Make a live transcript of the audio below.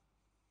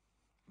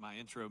my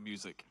intro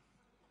music.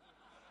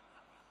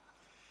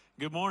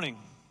 Good morning.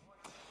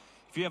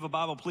 If you have a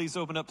Bible, please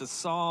open up to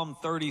Psalm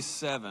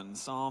 37.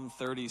 Psalm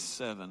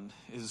 37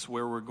 is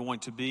where we're going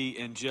to be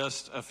in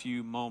just a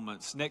few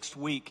moments. Next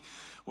week,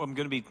 what I'm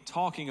going to be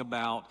talking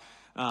about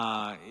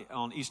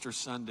on Easter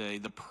Sunday,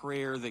 the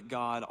prayer that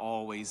God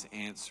always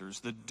answers,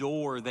 the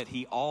door that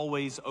He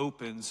always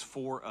opens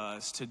for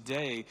us.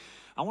 Today,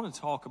 I want to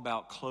talk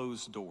about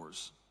closed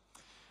doors.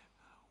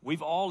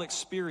 We've all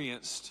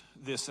experienced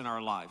this in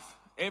our life.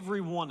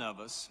 Every one of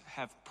us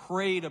have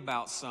prayed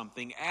about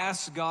something,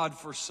 asked God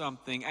for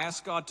something,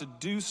 asked God to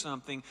do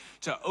something,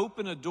 to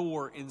open a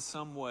door in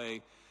some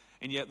way,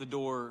 and yet the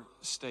door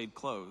stayed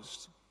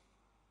closed.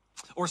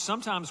 Or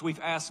sometimes we've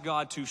asked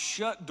God to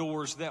shut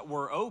doors that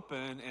were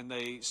open and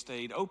they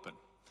stayed open.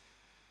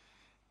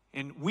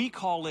 And we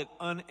call it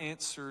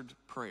unanswered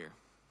prayer.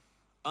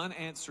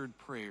 Unanswered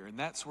prayer. And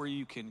that's where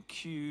you can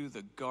cue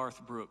the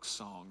Garth Brooks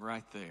song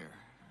right there,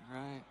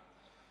 right?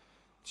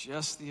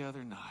 Just the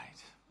other night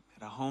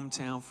at a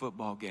hometown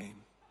football game.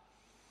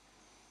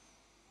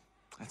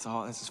 That's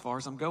as far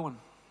as I'm going.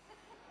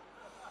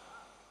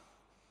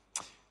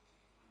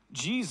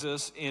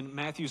 Jesus in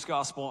Matthew's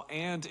gospel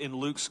and in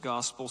Luke's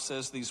gospel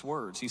says these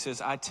words. He says,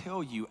 I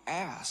tell you,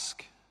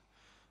 ask,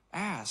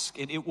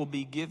 and it will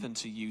be given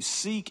to you.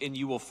 Seek and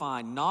you will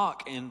find.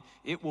 Knock and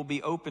it will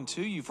be open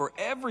to you. For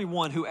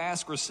everyone who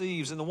asks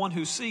receives, and the one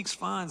who seeks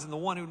finds, and the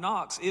one who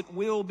knocks, it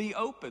will be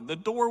open. The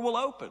door will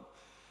open.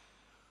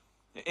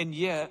 And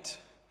yet,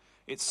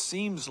 it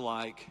seems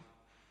like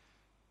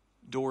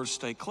doors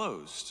stay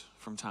closed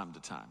from time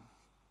to time.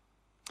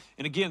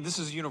 And again, this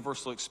is a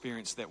universal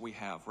experience that we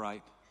have,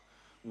 right?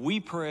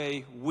 We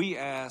pray, we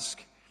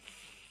ask,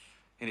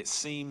 and it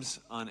seems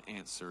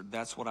unanswered.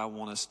 That's what I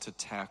want us to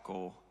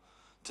tackle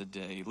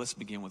today. Let's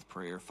begin with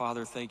prayer.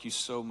 Father, thank you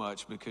so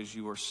much because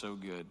you are so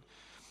good.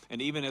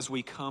 And even as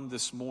we come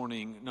this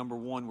morning, number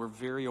one, we're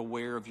very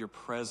aware of your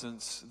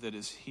presence that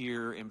is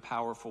here in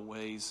powerful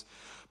ways,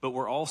 but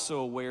we're also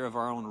aware of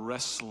our own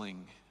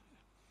wrestling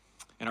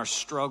and our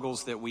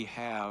struggles that we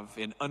have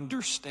in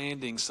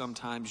understanding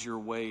sometimes your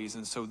ways.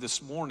 And so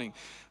this morning,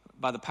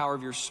 by the power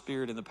of your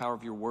Spirit and the power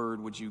of your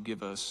word, would you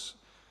give us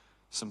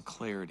some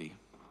clarity?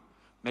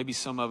 Maybe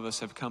some of us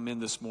have come in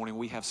this morning,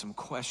 we have some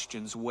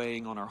questions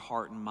weighing on our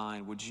heart and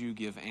mind. Would you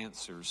give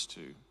answers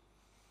to?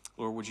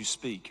 Lord, would you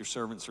speak? Your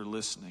servants are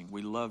listening.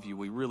 We love you.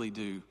 We really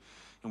do.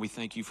 And we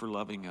thank you for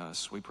loving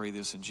us. We pray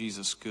this in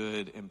Jesus'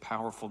 good and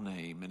powerful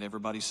name. And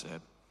everybody said,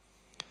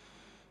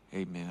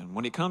 amen.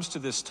 When it comes to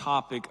this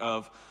topic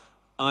of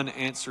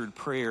unanswered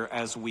prayer,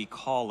 as we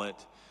call it,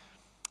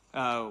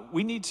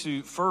 we need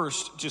to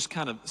first just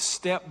kind of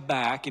step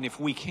back and, if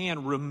we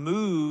can,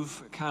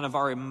 remove kind of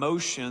our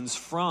emotions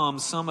from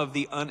some of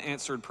the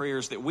unanswered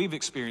prayers that we've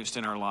experienced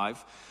in our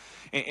life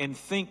and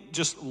think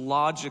just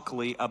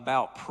logically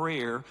about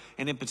prayer,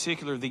 and in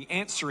particular the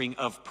answering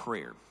of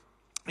prayer.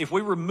 If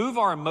we remove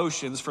our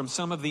emotions from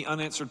some of the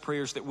unanswered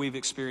prayers that we've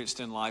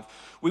experienced in life,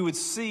 we would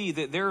see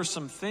that there are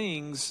some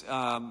things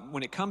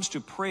when it comes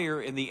to prayer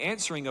and the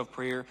answering of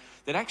prayer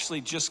that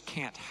actually just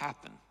can't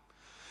happen.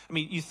 I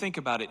mean, you think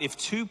about it. If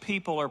two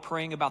people are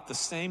praying about the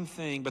same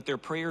thing, but their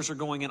prayers are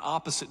going in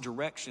opposite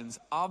directions,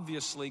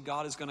 obviously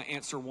God is going to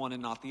answer one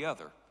and not the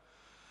other.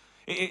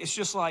 It's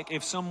just like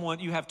if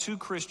you have two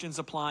Christians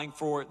applying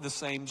for the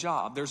same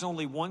job. There's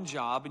only one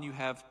job, and you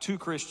have two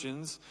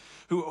Christians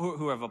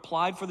who have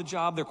applied for the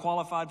job, they're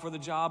qualified for the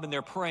job, and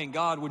they're praying,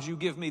 God, would you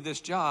give me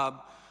this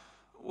job?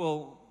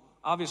 Well,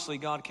 obviously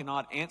God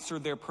cannot answer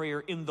their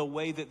prayer in the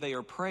way that they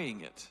are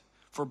praying it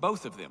for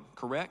both of them,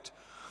 correct?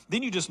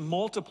 Then you just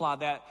multiply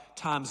that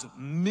times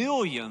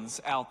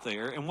millions out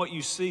there, and what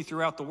you see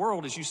throughout the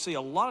world is you see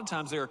a lot of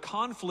times there are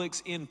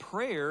conflicts in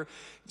prayer.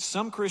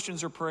 Some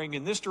Christians are praying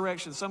in this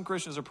direction, some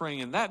Christians are praying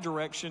in that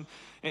direction,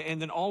 and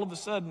then all of a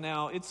sudden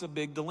now it's a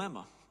big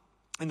dilemma.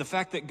 And the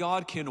fact that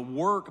God can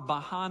work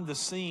behind the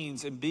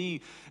scenes and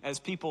be, as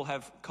people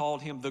have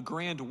called him, the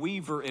grand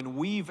weaver, and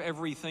weave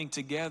everything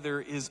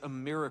together is a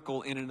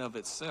miracle in and of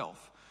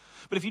itself.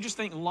 But if you just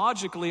think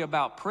logically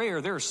about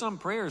prayer, there are some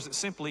prayers that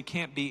simply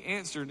can't be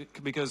answered,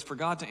 because for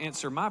God to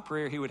answer my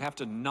prayer, he would have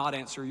to not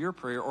answer your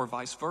prayer, or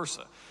vice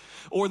versa.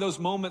 Or those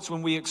moments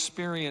when we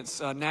experience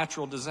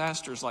natural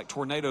disasters like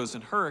tornadoes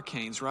and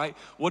hurricanes, right?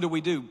 What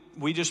do?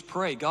 We just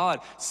pray,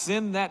 God,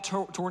 send that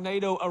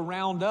tornado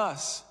around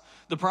us.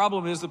 The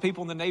problem is the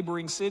people in the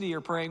neighboring city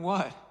are praying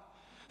what?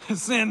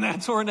 Send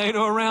that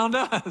tornado around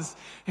us.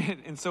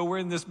 And so we're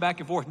in this back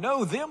and forth.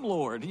 No, them,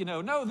 Lord.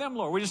 No, them,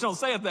 Lord. We just don't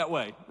say it that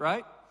way,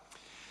 right?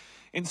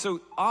 And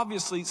so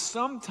obviously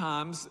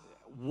sometimes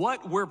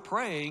what we're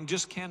praying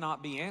just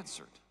cannot be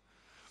answered.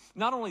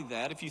 Not only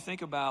that, if you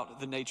think about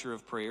the nature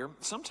of prayer,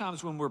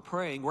 sometimes when we're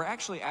praying, we're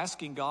actually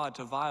asking God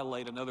to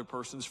violate another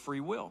person's free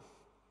will.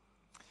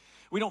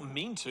 We don't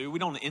mean to, we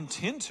don't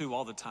intend to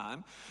all the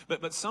time,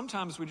 but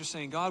sometimes we're just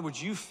saying, God,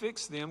 would you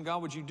fix them?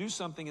 God, would you do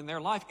something in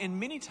their life? And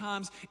many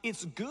times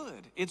it's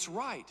good, it's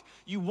right.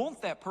 You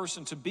want that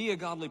person to be a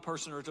godly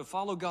person or to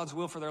follow God's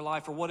will for their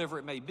life or whatever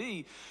it may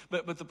be,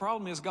 but the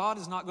problem is God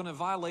is not going to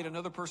violate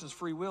another person's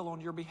free will on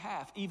your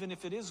behalf, even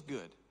if it is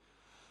good.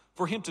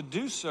 For him to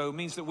do so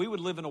means that we would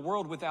live in a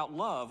world without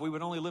love. We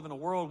would only live in a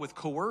world with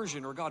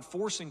coercion or God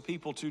forcing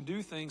people to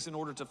do things in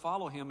order to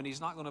follow him, and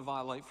he's not going to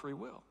violate free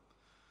will.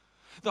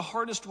 The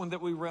hardest one that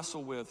we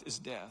wrestle with is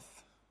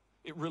death.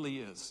 It really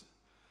is.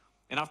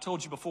 And I've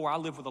told you before, I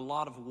live with a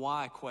lot of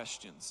why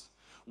questions.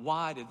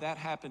 Why did that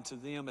happen to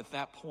them at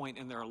that point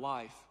in their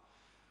life?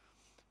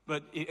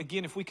 But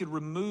again, if we could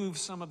remove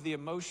some of the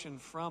emotion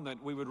from it,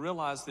 we would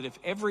realize that if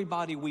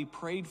everybody we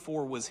prayed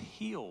for was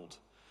healed,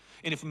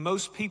 and if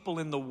most people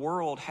in the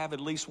world have at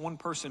least one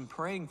person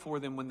praying for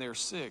them when they're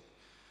sick,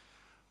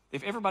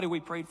 if everybody we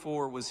prayed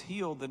for was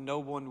healed, then no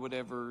one would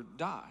ever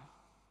die.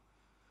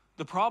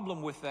 The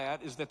problem with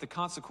that is that the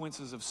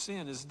consequences of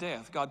sin is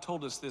death. God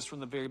told us this from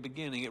the very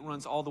beginning. It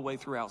runs all the way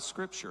throughout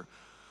Scripture.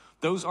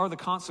 Those are the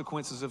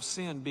consequences of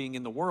sin being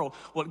in the world.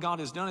 What God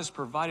has done is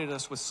provided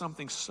us with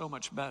something so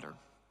much better.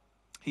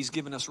 He's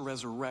given us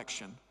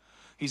resurrection.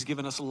 He's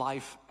given us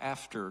life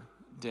after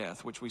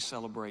death, which we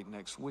celebrate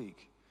next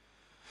week.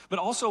 But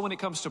also when it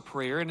comes to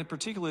prayer, and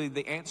particularly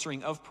the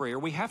answering of prayer,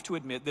 we have to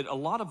admit that a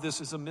lot of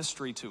this is a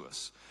mystery to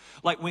us.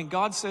 Like when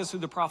God says through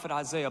the prophet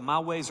Isaiah, my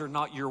ways are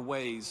not your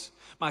ways.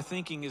 My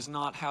thinking is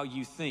not how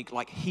you think.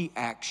 Like he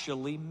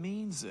actually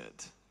means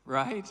it,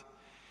 right?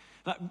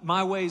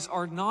 My ways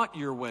are not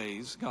your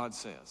ways, God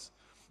says.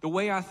 The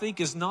way I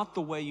think is not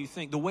the way you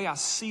think. The way I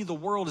see the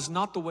world is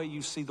not the way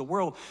you see the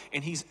world.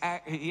 And he's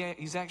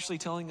actually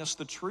telling us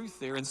the truth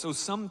there. And so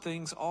some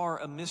things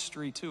are a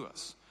mystery to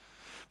us.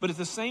 But at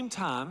the same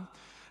time,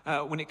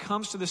 when it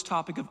comes to this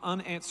topic of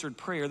unanswered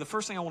prayer, the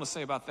first thing I want to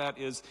say about that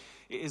is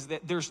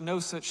that there's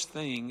no such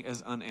thing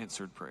as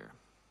unanswered prayer.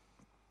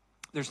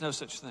 There's no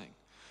such thing.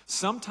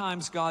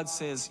 Sometimes God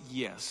says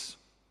yes.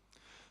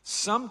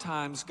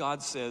 Sometimes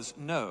God says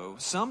no.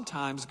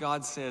 Sometimes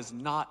God says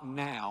not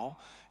now.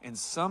 And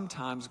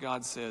sometimes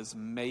God says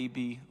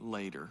maybe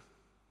later.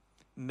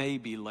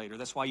 Maybe later.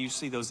 That's why you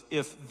see those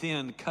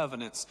if-then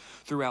covenants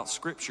throughout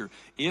Scripture.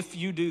 If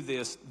you do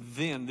this,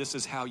 then this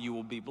is how you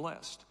will be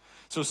blessed.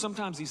 So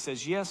sometimes he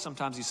says yes,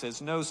 sometimes he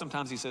says no,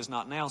 sometimes he says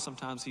not now,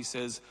 sometimes he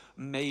says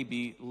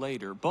maybe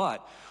later.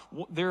 But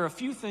there are a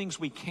few things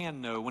we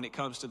can know when it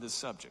comes to this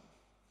subject.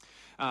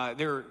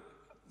 There are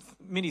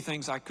many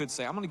things I could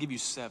say. I'm going to give you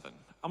 7.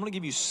 I'm going to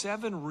give you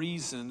 7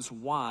 reasons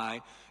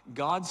why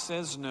God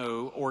says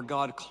no or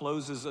God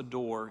closes a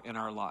door in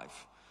our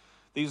life.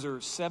 These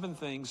are 7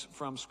 things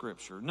from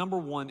Scripture. Number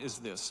 1 is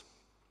this.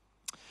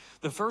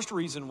 The first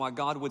reason why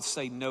God would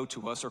say no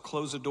to us or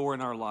close a door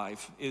in our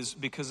life is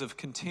because of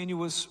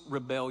continuous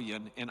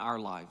rebellion in our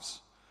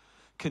lives.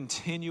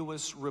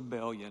 Continuous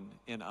rebellion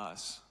in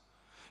us.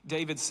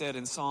 David said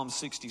in Psalm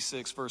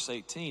 66, verse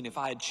 18, if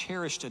I had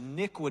cherished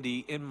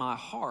iniquity in my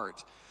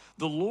heart,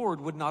 the Lord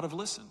would not have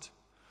listened.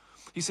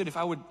 He said, if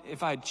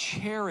I had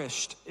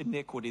cherished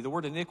iniquity, the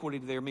word iniquity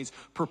there means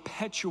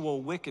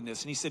perpetual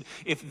wickedness. And he said,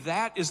 if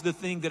that is the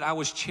thing that I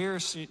was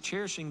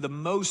cherishing the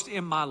most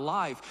in my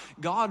life,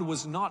 God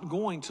was not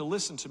going to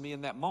listen to me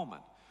in that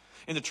moment.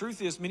 And the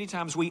truth is, many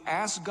times we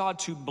ask God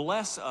to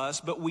bless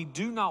us, but we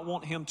do not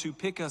want him to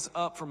pick us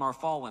up from our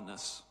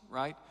fallenness,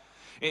 right?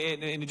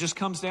 And it just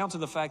comes down to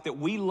the fact that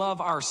we love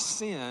our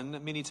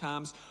sin many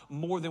times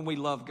more than we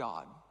love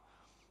God.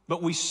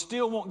 But we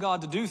still want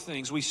God to do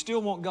things. We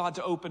still want God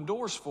to open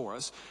doors for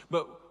us,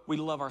 but we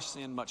love our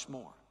sin much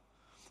more.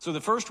 So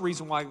the first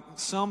reason why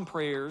some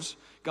prayers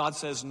God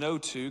says no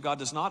to, God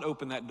does not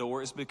open that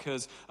door, is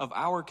because of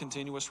our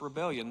continuous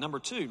rebellion. Number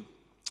 2,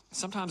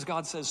 sometimes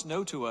God says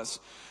no to us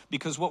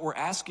because what we're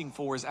asking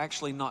for is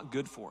actually not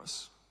good for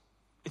us.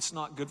 It's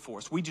not good for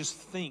us. We just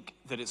think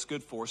that it's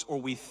good for us,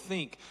 or we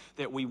think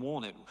that we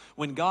want it.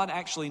 When God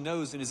actually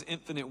knows in his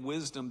infinite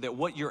wisdom that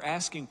what you're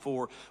asking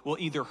for will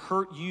either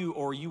hurt you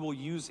or you will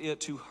use it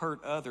to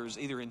hurt others,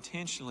 either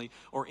intentionally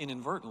or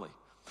inadvertently.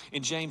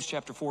 In James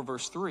chapter 4,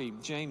 verse 3,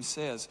 James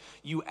says,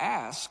 you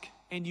ask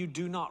and you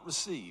do not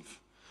receive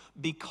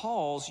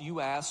because you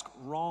ask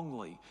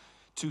wrongly,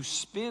 to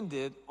spend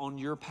it on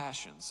your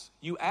passions.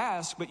 You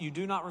ask, but you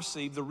do not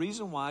receive. The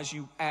reason why is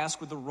you ask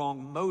with the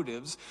wrong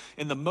motives,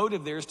 and the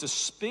motive there is to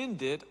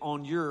spend it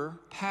on your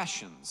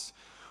passions.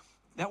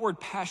 That word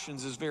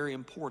passions is very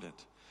important.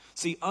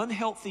 See,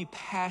 unhealthy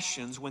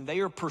passions, when they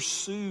are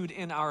pursued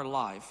in our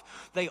life,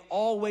 they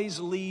always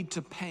lead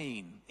to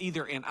pain,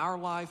 either in our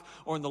life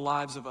or in the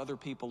lives of other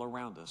people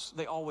around us.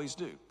 They always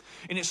do.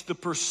 And it's the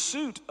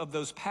pursuit of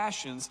those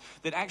passions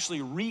that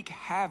actually wreak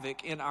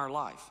havoc in our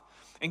life.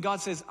 And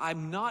God says,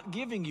 I'm not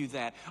giving you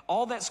that.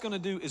 All that's going to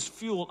do is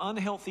fuel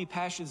unhealthy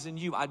passions in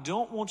you. I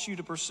don't want you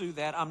to pursue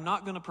that. I'm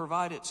not going to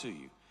provide it to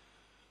you.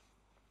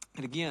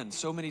 And again,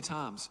 so many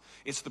times,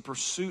 it's the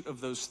pursuit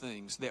of those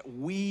things that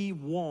we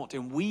want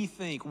and we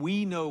think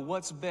we know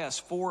what's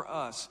best for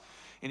us.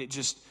 and it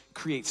just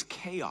creates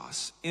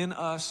chaos in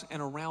us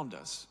and around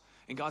us.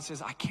 And God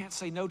says, I can't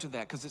say no to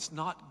that because it's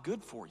not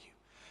good for you.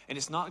 And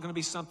it's not going to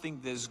be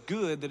something that's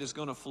good that is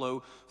going to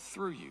flow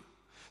through you.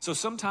 So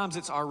sometimes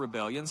it's our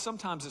rebellion.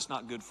 Sometimes it's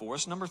not good for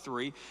us. Number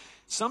 3,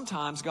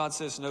 sometimes God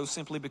says no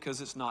simply because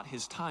it's not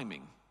his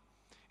timing.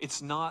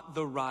 It's not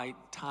the right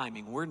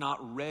timing. We're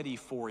not ready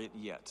for it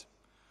yet.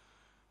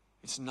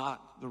 It's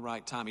not the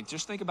right timing.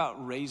 Just think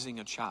about raising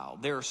a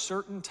child. There are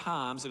certain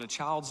times in a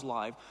child's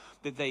life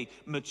that they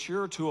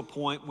mature to a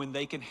point when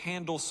they can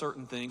handle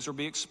certain things or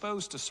be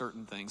exposed to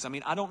certain things. I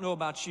mean, I don't know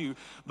about you,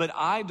 but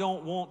I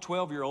don't want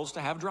 12-year-olds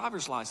to have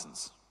driver's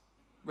license,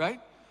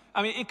 right?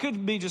 I mean, it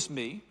could be just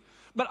me,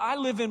 but I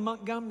live in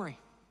Montgomery.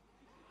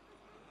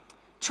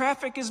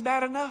 Traffic is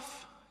bad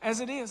enough as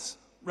it is,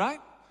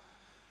 right?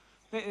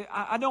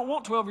 I don't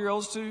want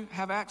 12-year-olds to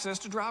have access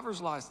to driver's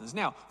license.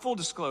 Now, full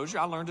disclosure,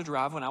 I learned to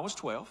drive when I was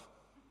 12.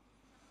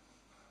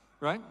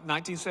 Right?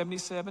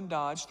 1977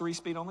 Dodge,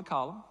 3-speed on the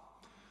column.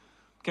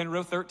 County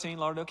Road 13,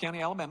 Lauderdale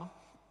County, Alabama.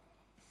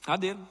 I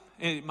did.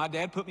 And my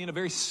dad put me in a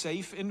very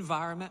safe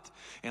environment,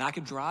 and I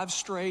could drive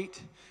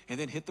straight and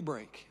then hit the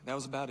brake. That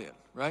was about it,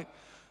 right?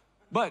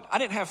 But I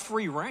didn't have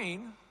free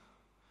rein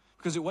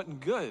because it wasn't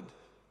good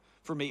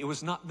for me. It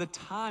was not the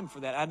time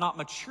for that. I had not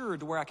matured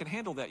to where I could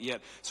handle that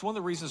yet. It's one of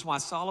the reasons why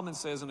Solomon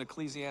says in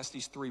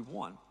Ecclesiastes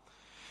 3:1,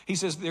 he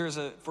says,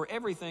 for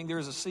everything there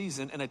is a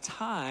season and a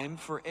time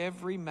for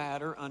every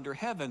matter under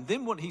heaven.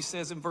 Then what he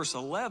says in verse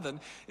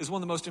 11 is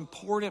one of the most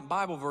important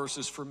Bible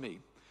verses for me.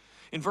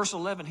 In verse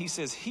 11, he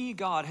says, he,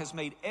 God, has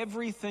made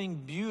everything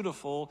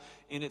beautiful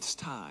in its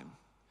time.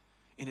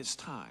 In its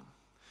time.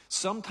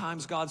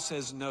 Sometimes God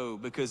says no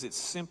because it's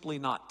simply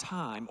not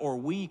time, or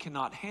we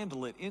cannot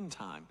handle it in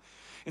time.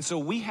 And so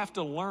we have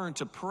to learn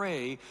to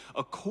pray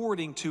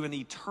according to an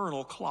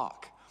eternal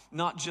clock,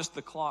 not just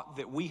the clock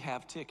that we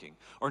have ticking,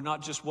 or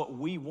not just what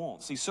we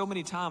want. See, so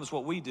many times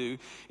what we do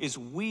is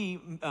we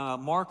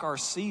mark our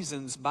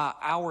seasons by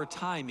our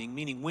timing,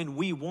 meaning when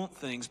we want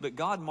things, but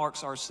God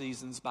marks our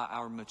seasons by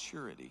our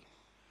maturity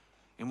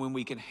and when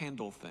we can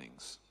handle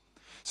things.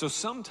 So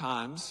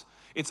sometimes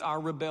it's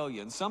our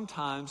rebellion.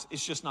 Sometimes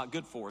it's just not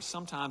good for us.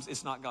 Sometimes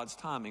it's not God's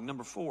timing.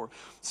 Number 4,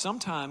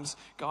 sometimes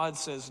God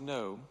says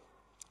no.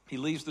 He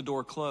leaves the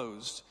door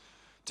closed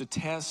to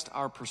test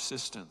our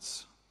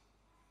persistence.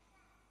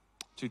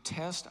 To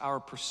test our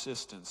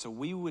persistence. So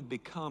we would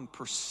become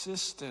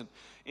persistent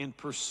in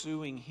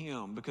pursuing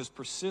him, because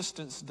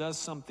persistence does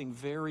something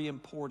very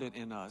important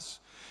in us.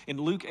 In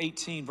Luke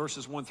 18,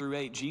 verses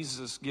 1-8,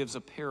 Jesus gives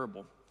a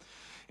parable.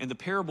 And the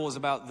parable is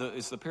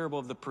it's the parable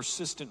of the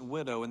persistent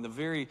widow. In the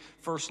very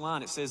first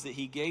line, it says that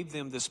he gave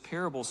them this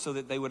parable so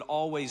that they would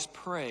always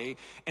pray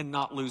and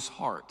not lose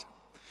heart.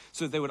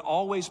 So that they would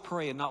always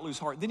pray and not lose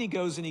heart. Then he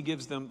goes and he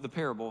gives them the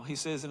parable. He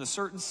says, in a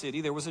certain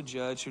city, there was a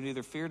judge who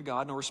neither feared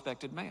God nor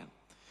respected man.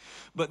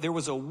 But there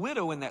was a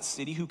widow in that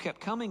city who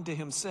kept coming to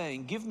him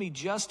saying, give me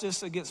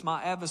justice against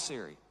my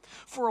adversary.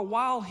 For a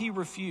while he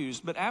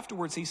refused, but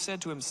afterwards he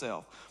said to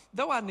himself,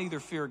 though I neither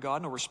fear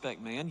God nor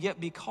respect man, yet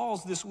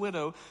because this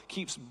widow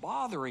keeps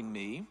bothering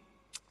me,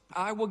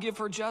 I will give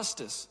her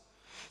justice,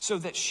 so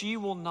that she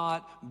will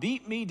not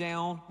beat me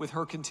down with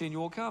her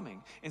continual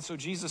coming. And so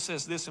Jesus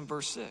says this in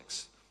verse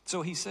 6.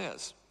 So he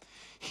says,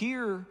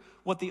 hear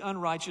what the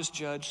unrighteous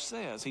judge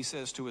says, he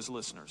says to his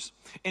listeners.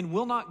 And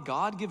will not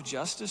God give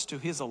justice to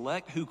his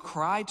elect who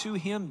cry to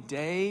him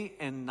day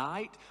and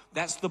night?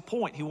 That's the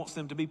point. He wants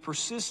them to be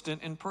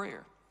persistent in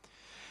prayer.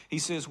 He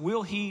says,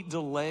 will he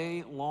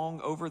delay long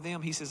over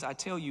them? He says, I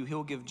tell you,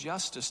 he'll give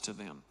justice to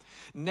them.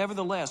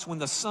 Nevertheless, when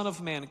the Son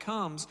of Man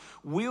comes,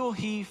 will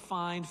he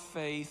find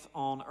faith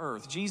on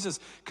earth? Jesus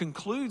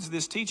concludes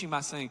this teaching by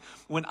saying,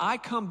 when I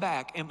come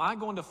back, am I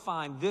going to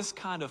find this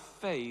kind of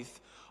faith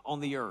on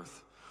the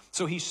earth?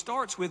 So he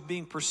starts with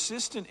being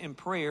persistent in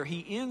prayer.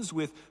 He ends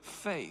with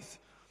faith,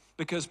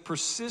 because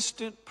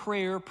persistent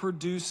prayer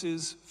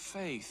produces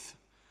faith.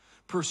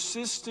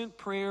 Persistent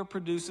prayer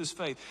produces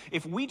faith.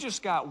 If we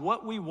just got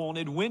what we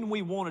wanted when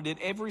we wanted it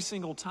every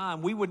single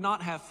time, we would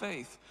not have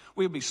faith.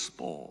 We would be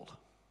spoiled.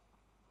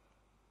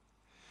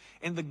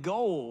 And the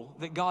goal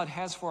that God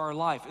has for our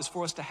life is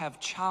for us to have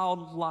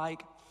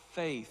childlike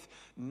faith,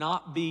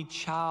 not be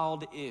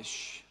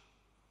childish.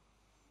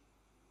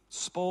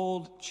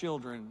 Spoiled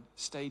children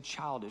stay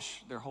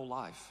childish their whole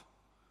life,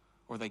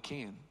 or they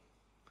can.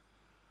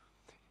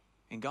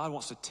 And God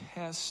wants to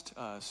test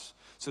us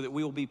so that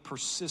we will be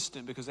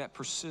persistent, because that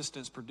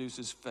persistence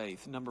produces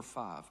faith. Number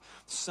 5,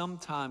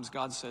 sometimes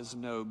God says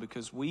no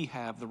because we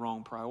have the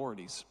wrong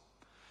priorities.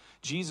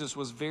 Jesus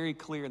was very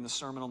clear in the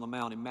Sermon on the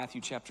Mount in Matthew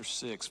chapter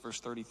 6,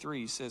 verse 33.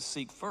 He says,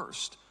 seek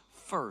first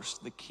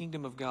the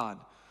kingdom of God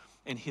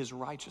and his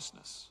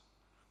righteousness.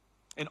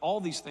 And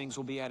all these things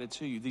will be added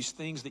to you, these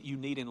things that you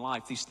need in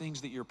life, these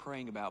things that you're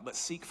praying about. But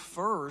seek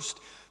first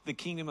the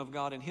kingdom of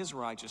God and his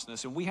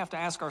righteousness. And we have to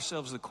ask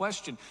ourselves the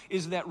question,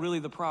 is that really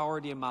the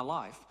priority in my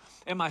life?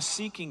 Am I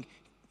seeking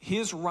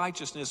his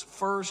righteousness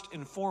first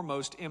and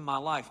foremost in my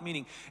life?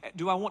 Meaning,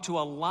 do I want to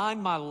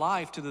align my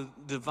life to the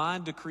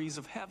divine decrees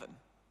of heaven?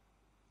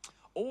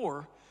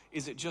 Or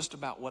is it just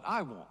about what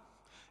I want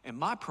and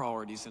my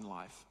priorities in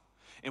life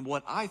and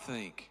what I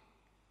think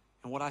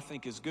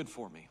is good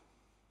for me?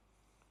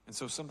 And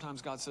so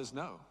sometimes God says,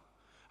 no.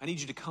 I need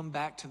you to come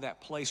back to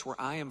that place where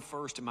I am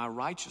first in my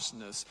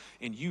righteousness,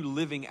 and you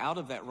living out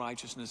of that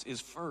righteousness is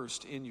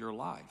first in your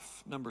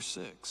life. Number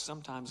 6,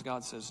 sometimes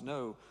God says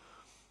no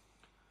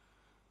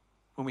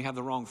when we have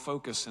the wrong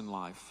focus in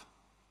life.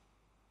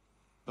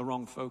 The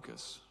wrong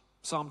focus.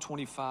 Psalm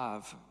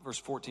 25, verse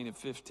 14 and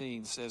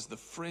 15 says, the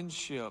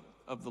friendship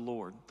of the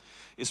Lord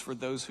is for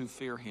those who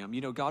fear him.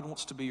 You know, God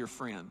wants to be your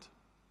friend.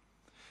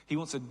 He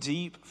wants a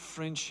deep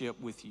friendship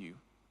with you,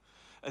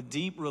 a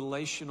deep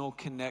relational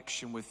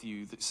connection with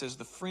you. That says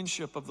the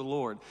friendship of the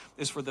Lord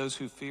is for those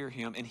who fear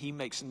him, and he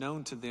makes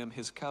known to them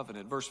his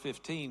covenant. Verse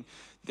 15,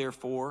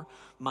 therefore,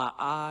 my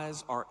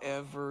eyes are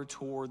ever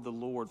toward the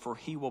Lord, for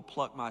he will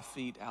pluck my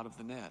feet out of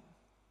the net.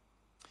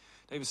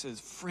 David says,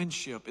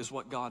 friendship is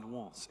what God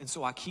wants. And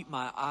so I keep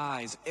my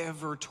eyes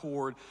ever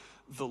toward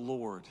the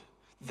Lord.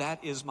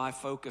 That is my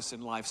focus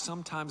in life.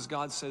 Sometimes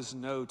God says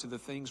no to the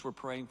things we're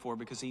praying for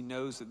because he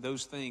knows that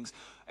those things,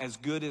 as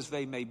good as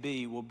they may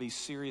be, will be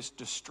serious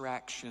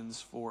distractions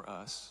for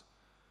us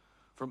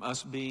from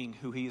us being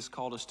who he has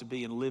called us to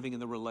be and living in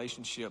the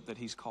relationship that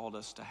he's called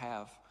us to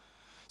have.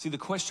 See, the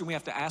question we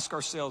have to ask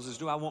ourselves is,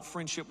 do I want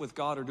friendship with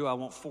God or do I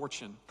want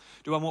fortune?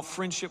 Do I want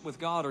friendship with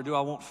God or do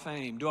I want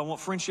fame? Do I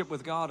want friendship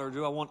with God or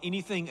do I want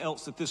anything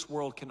else that this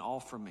world can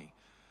offer me?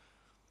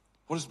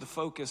 What is the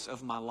focus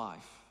of my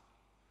life?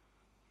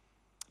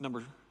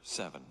 Number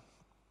 7,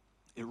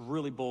 it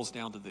really boils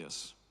down to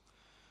this,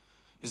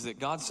 is that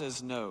God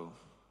says no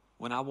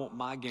when I want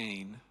my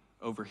gain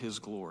over his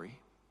glory.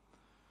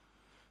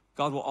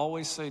 God will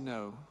always say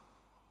no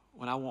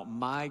when I want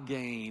my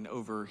gain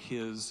over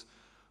his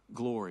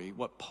glory.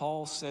 What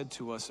Paul said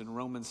to us in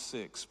Romans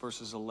 6,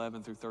 verses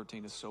 11 through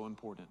 13 is so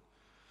important.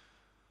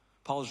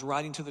 Paul is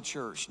writing to the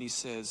church and he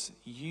says,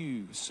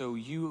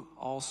 you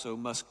also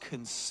must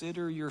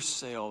consider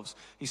yourselves.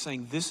 He's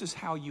saying this is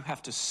how you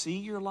have to see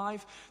your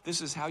life.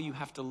 This is how you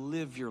have to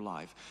live your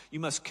life. You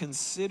must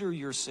consider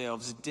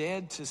yourselves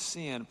dead to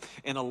sin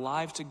and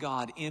alive to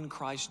God in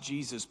Christ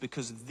Jesus,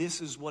 because this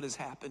is what has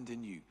happened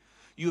in you.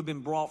 You have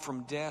been brought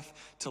from death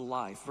to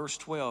life. Verse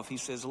 12, he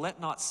says,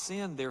 let not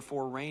sin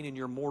therefore reign in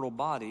your mortal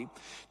body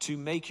to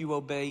make you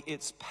obey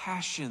its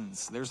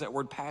passions. There's that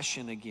word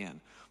passion again.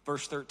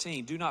 Verse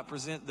 13, do not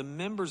present the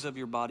members of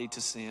your body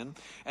to sin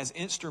as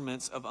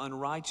instruments of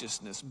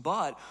unrighteousness,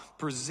 but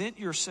present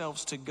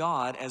yourselves to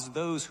God as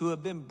those who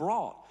have been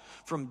brought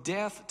from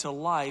death to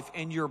life,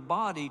 and your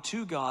body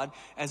to God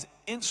as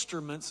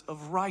instruments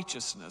of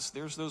righteousness.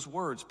 There's those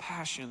words,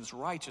 passions,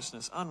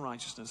 righteousness,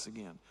 unrighteousness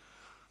again.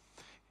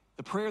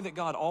 The prayer that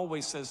God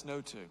always says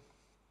no to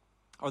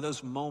are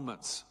those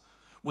moments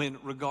when,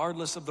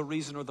 regardless of the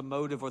reason or the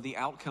motive or the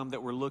outcome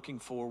that we're looking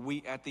for,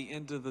 we, at the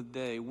end of the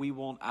day, we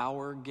want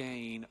our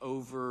gain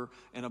over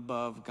and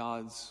above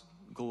God's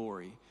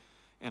glory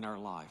in our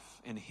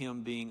life and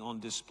him being on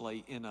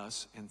display in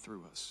us and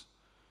through us.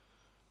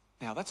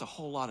 Now, that's a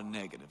whole lot of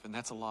negative, and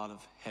that's a lot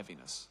of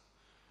heaviness.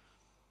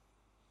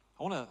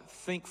 I want to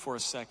think for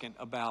a second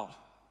about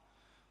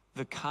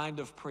the kind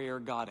of prayer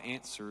God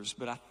answers,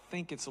 but I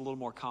think it's a little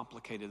more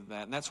complicated than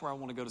that, and that's where I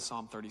want to go to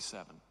Psalm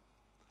 37.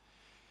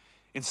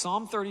 In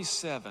Psalm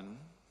 37,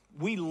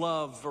 we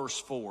love verse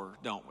 4,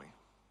 don't we?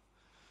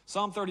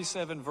 Psalm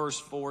 37, verse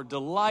 4,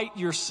 delight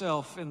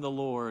yourself in the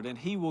Lord, and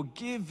he will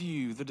give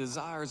you the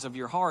desires of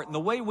your heart. And the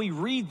way we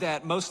read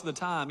that most of the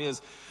time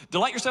is,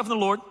 delight yourself in the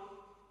Lord,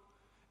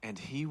 and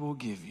he will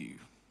give you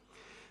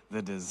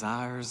the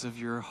desires of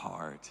your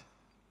heart.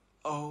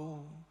 Oh,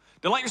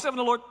 delight yourself in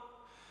the Lord,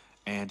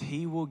 and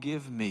he will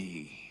give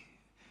me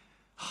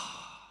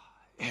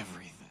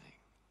everything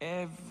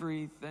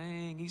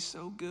he's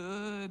so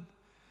good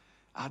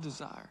I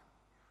desire.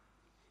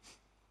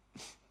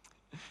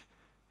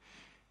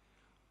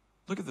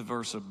 Look at the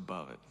verse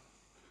above it.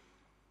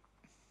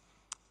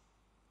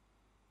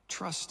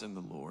 Trust in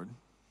the Lord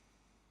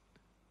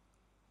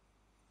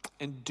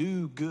and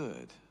do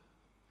good.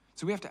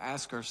 So we have to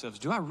ask ourselves,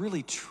 do I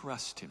really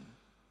trust him?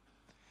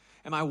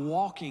 Am I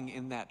walking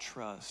in that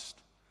trust?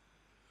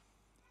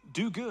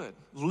 Do good.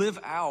 Live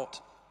out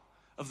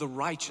of the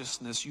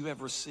righteousness you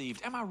have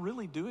received. Am I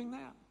really doing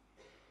that?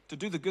 To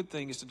do the good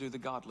thing is to do the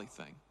godly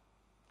thing.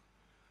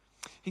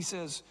 He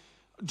says,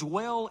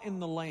 dwell in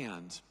the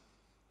land.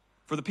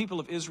 For the people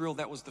of Israel,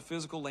 that was the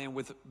physical land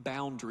with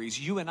boundaries.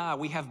 You and I,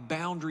 we have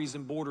boundaries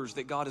and borders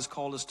that God has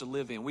called us to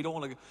live in. We don't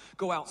want to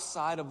go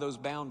outside of those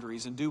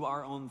boundaries and do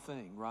our own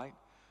thing, right?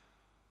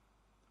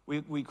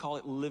 We call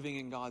it living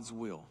in God's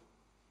will.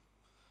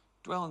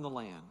 Dwell in the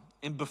land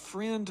and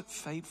befriend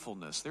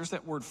faithfulness. There's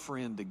that word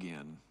friend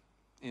again.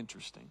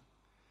 Interesting.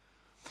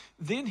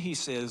 Then he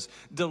says,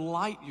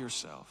 delight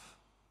yourself,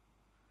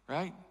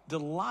 right?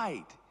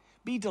 Delight.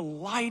 Be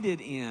delighted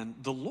in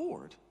the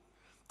Lord.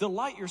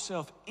 Delight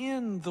yourself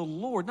in the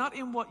Lord, not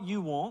in what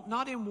you want,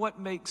 not in what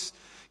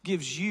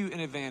gives you an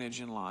advantage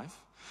in life,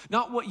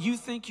 not what you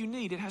think you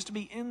need. It has to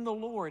be in the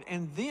Lord.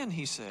 And then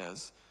he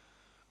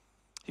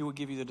He will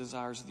give you the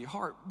desires of your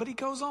heart. But he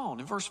goes on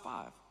in verse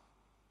 5.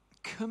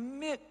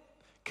 Commit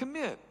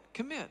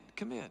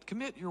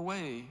your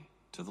way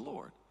to the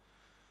Lord.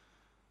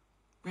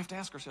 We have to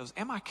ask ourselves,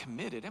 am I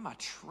committed? Am I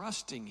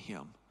trusting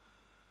him?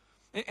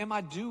 Am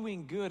I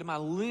doing good? Am I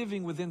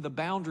living within the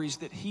boundaries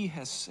that he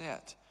has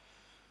set?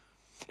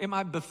 Am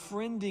I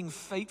befriending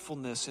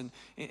faithfulness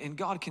and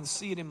God can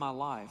see it in my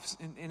life?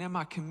 And am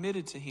I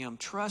committed to him?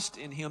 Trust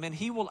in him and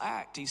he will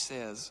act, he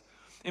says.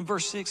 In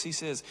verse 6, he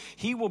says,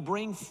 he will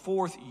bring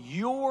forth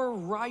your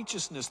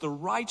righteousness, the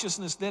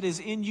righteousness that is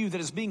in you, that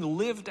is being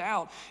lived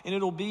out, and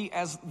it'll be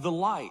as the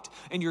light,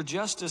 and your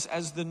justice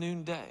as the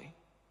noonday.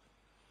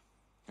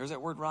 There's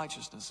that word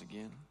righteousness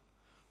again.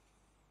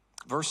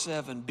 Verse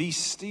 7, be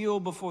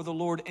still before the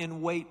Lord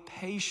and wait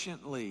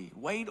patiently.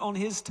 Wait on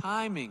his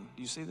timing.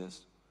 Do you see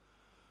this?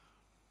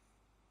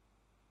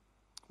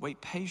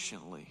 Wait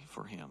patiently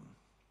for him.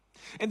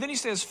 And then he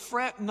says,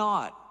 fret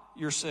not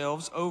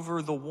yourselves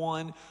over the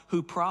one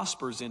who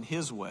prospers in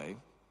his way,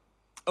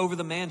 over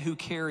the man who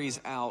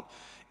carries out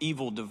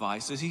evil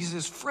devices. He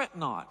says, fret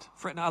not.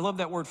 Fret not. I love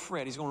that word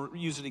fret. He's going to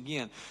use it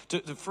again.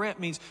 To fret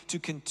means to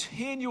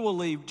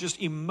continually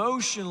just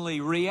emotionally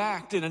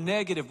react in a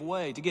negative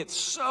way, to get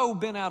so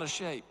bent out of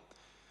shape.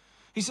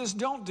 He says,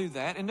 don't do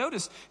that. And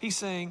notice he's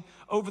saying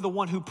over the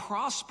one who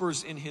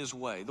prospers in his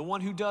way, the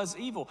one who does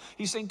evil.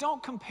 He's saying,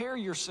 don't compare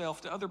yourself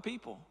to other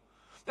people.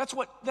 That's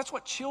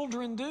what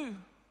children do,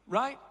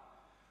 right?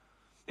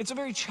 It's a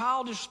very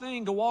childish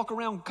thing to walk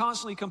around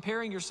constantly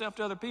comparing yourself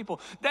to other people.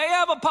 They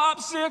have a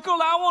popsicle.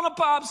 I want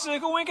a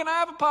popsicle. When can I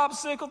have a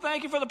popsicle?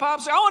 Thank you for the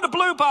popsicle. I want a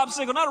blue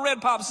popsicle, not a red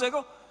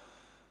popsicle.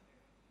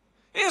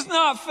 It's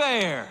not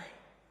fair.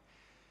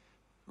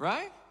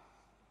 Right?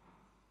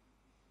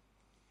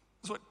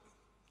 That's what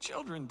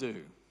children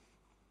do.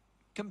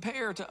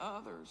 Compare to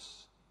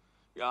others.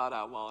 God,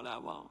 I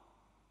want.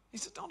 He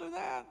said, don't do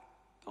that.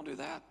 Don't do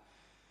that.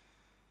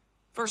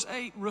 Verse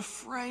 8,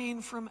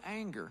 refrain from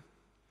anger.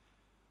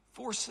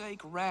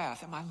 Forsake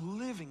wrath. Am I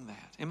living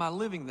that? Am I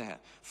living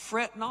that?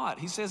 Fret not.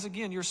 He says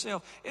again,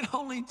 yourself,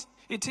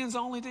 it tends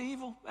only to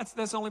evil. That's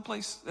the only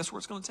place, that's where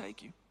it's going to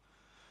take you.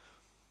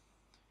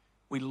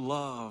 We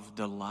love,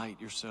 delight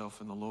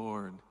yourself in the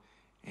Lord,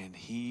 and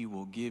he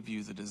will give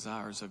you the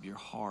desires of your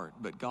heart.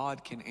 But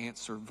God can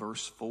answer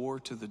verse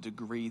 4 to the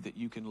degree that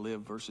you can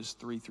live verses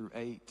 3 through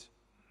 8.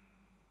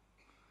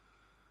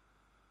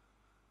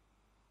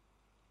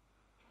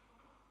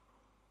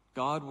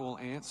 God will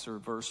answer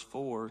verse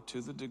 4 to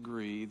the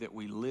degree that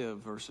we live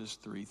verses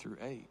 3 through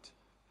 8.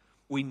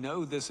 We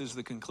know this is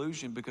the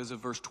conclusion because of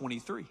verse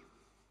 23.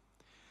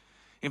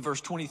 In verse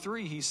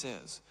 23, he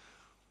says,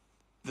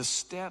 the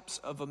steps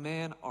of a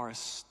man are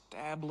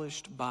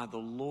established by the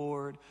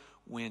Lord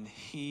when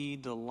he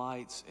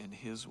delights in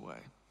his way.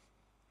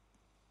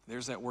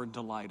 There's that word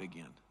delight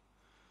again.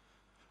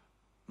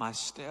 My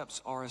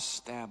steps are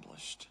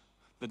established,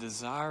 the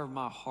desire of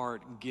my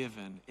heart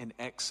given and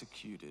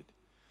executed,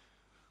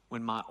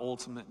 when my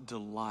ultimate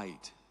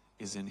delight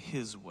is in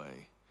his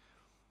way,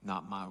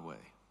 not my way.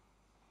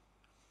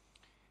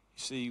 You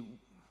see,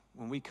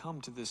 when we come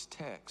to this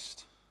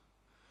text,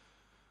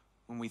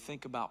 when we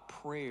think about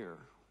prayer,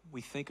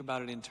 we think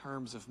about it in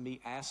terms of me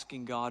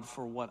asking God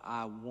for what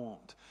I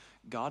want.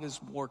 God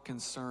is more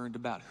concerned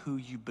about who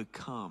you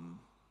become,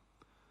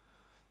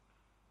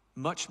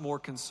 much more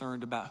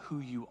concerned about who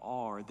you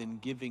are than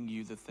giving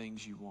you the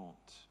things you want.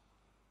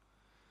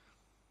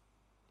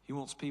 He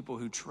wants people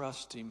who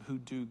trust him, who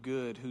do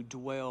good, who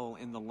dwell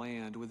in the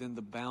land within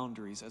the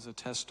boundaries as a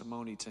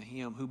testimony to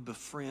him, who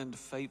befriend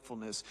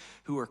faithfulness,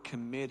 who are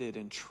committed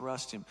and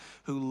trust him,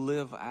 who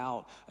live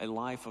out a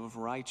life of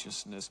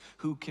righteousness,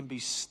 who can be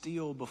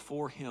still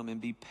before him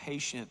and be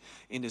patient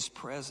in his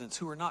presence,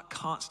 who are not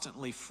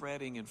constantly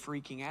fretting and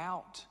freaking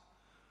out,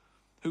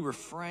 who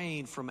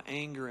refrain from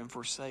anger and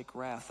forsake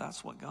wrath.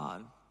 That's what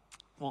God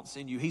wants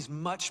in you. He's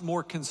much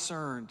more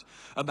concerned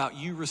about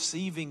you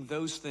receiving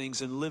those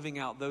things and living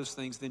out those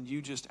things than you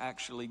just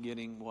actually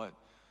getting what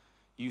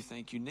you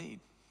think you need.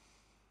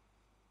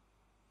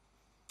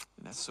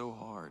 And that's so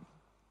hard.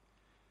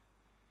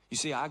 You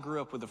see, I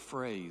grew up with a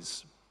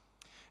phrase.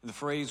 And the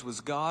phrase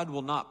was, God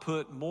will not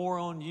put more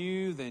on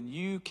you than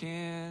you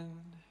can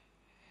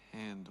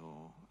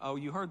handle. Oh,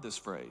 you heard this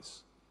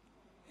phrase.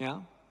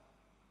 Yeah?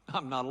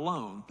 I'm not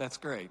alone. That's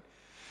great.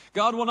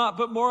 God will not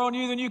put more on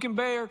you than you can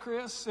bear,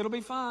 Chris. It'll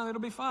be fine.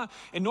 It'll be fine.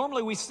 And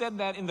normally we said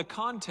that in the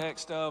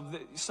context of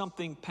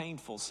something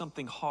painful,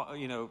 something hard,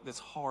 that's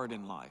hard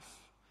in life.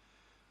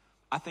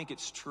 I think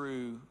it's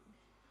true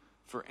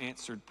for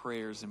answered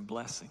prayers and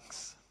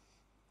blessings.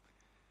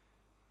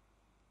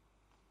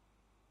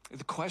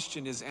 The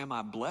question is, am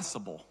I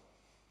blessable?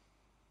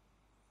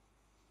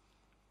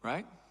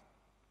 Right?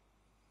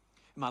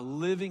 Am I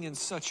living in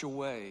such a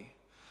way,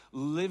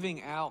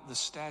 living out the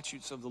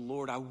statutes of the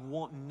Lord? I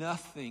want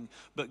nothing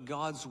but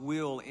God's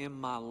will in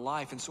my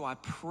life. And so I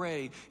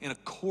pray in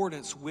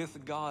accordance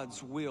with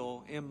God's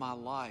will in my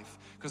life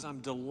because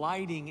I'm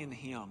delighting in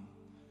him,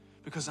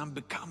 because I'm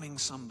becoming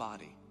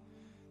somebody.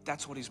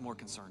 That's what he's more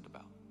concerned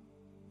about.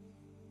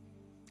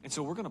 And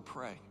so we're going to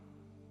pray.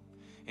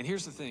 And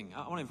here's the thing.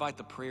 I want to invite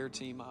the prayer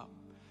team up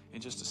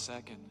in just a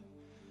second.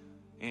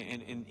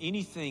 And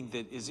anything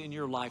that is in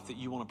your life that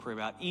you want to pray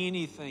about,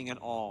 anything at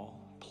all,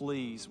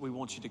 please, we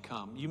want you to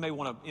come. You may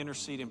want to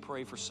intercede and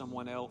pray for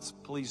someone else.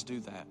 Please do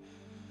that.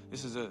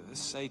 This is a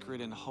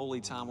sacred and holy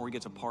time where we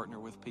get to partner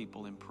with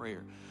people in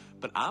prayer.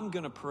 But I'm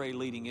going to pray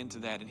leading into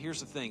that. And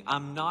here's the thing.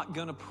 I'm not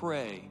going to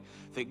pray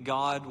that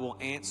God will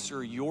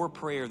answer your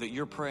prayer that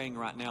you're praying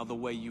right now the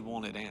way you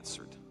want it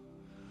answered.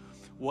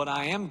 What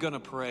I am going to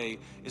pray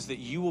is that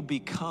you will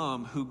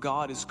become who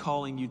God is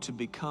calling you to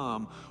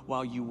become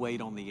while you wait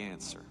on the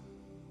answer.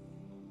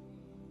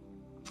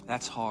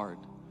 That's hard,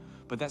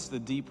 but that's the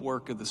deep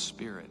work of the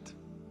Spirit.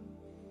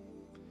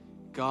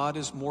 God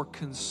is more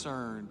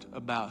concerned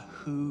about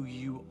who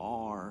you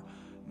are,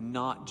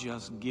 not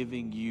just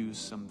giving you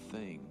some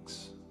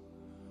things.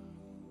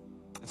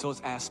 And so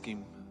let's ask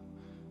Him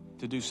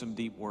to do some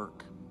deep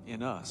work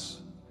in us.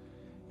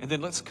 And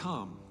then let's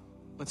come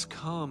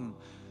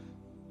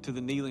to the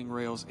kneeling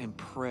rails and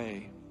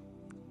pray,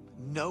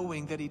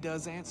 knowing that He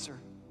does answer.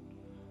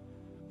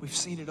 We've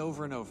seen it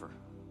over and over.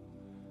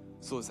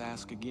 So let's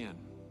ask again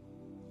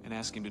and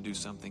ask Him to do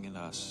something in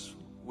us.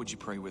 Would you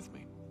pray with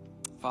me?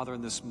 Father,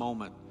 in this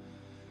moment,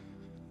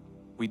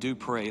 we do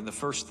pray. And the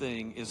first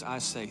thing is I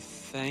say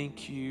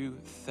thank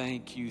you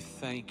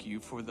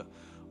for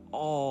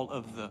all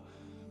of the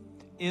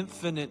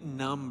infinite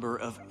number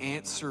of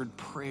answered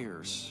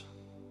prayers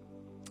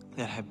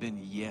that have been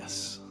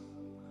yes.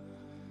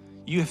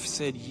 You have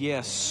said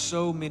yes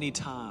so many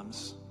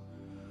times.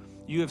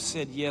 You have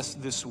said yes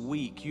this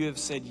week. You have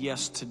said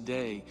yes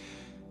today.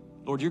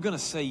 Lord, you're going to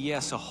say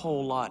yes a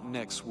whole lot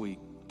next week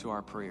to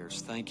our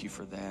prayers. Thank you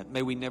for that.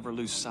 May we never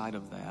lose sight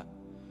of that.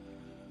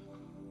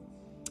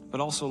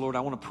 But also, Lord, I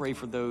want to pray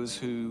for those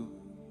who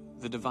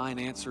the divine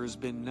answer has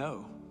been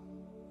no.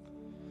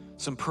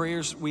 Some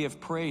prayers we have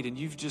prayed and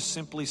you've just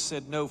simply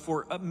said no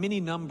for a many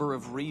number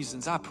of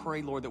reasons. I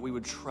pray, Lord, that we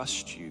would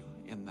trust you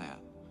in that.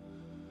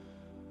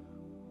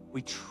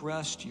 We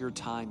trust your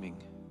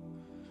timing.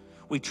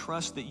 We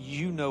trust that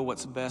you know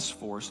what's best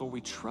for us. Lord,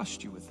 we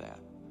trust you with that.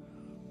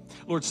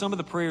 Lord, some of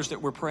the prayers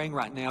that we're praying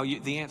right now,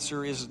 the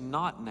answer is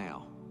not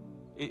now.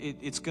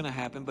 It's going to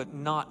happen, but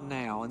not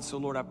now. And so,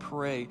 Lord, I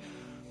pray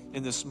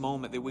in this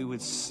moment that we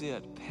would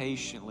sit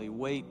patiently,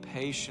 wait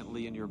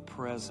patiently in your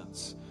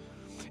presence.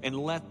 And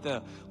let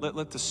the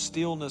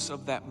stillness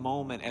of that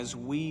moment as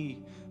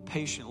we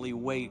patiently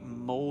wait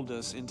mold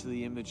us into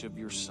the image of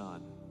your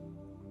Son,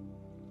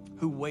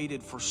 who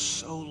waited for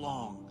so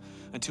long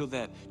until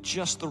that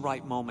just the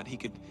right moment he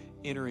could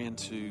enter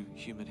into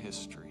human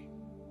history.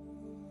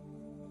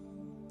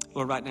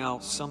 Lord, right now,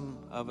 some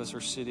of us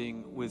are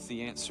sitting with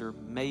the answer,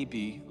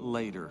 maybe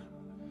later.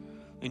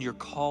 And you're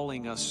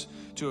calling us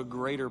to a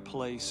greater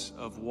place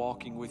of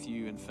walking with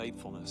you in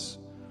faithfulness.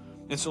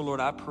 And so,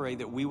 Lord, I pray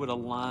that we would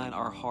align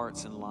our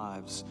hearts and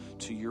lives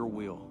to your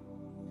will.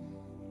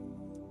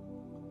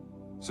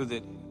 So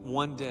that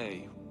one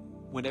day,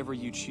 whenever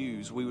you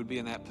choose, we would be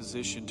in that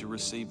position to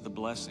receive the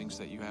blessings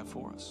that you have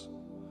for us.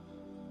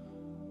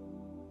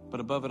 But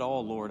above it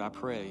all, Lord, I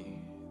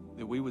pray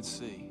that we would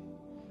see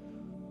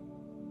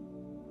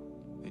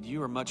that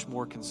you are much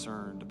more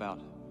concerned about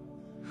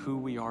who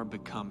we are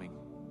becoming,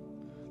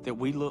 that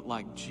we look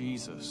like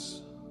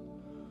Jesus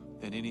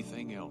than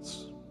anything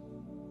else.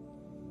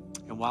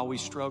 And while we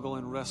struggle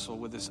and wrestle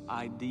with this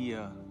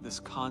idea, this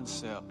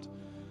concept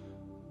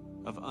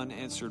of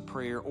unanswered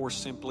prayer, or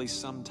simply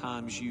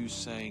sometimes you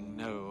saying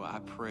no, I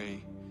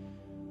pray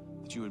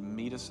that you would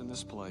meet us in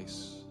this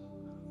place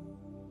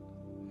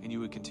and you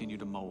would continue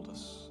to mold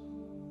us.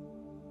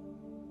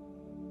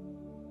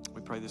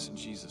 We pray this in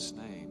Jesus'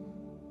 name.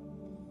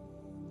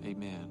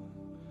 Amen.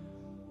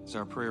 As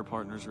our prayer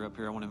partners are up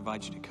here, I want to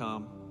invite you to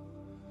come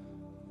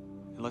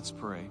and let's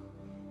pray.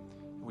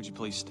 Would you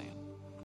please stand?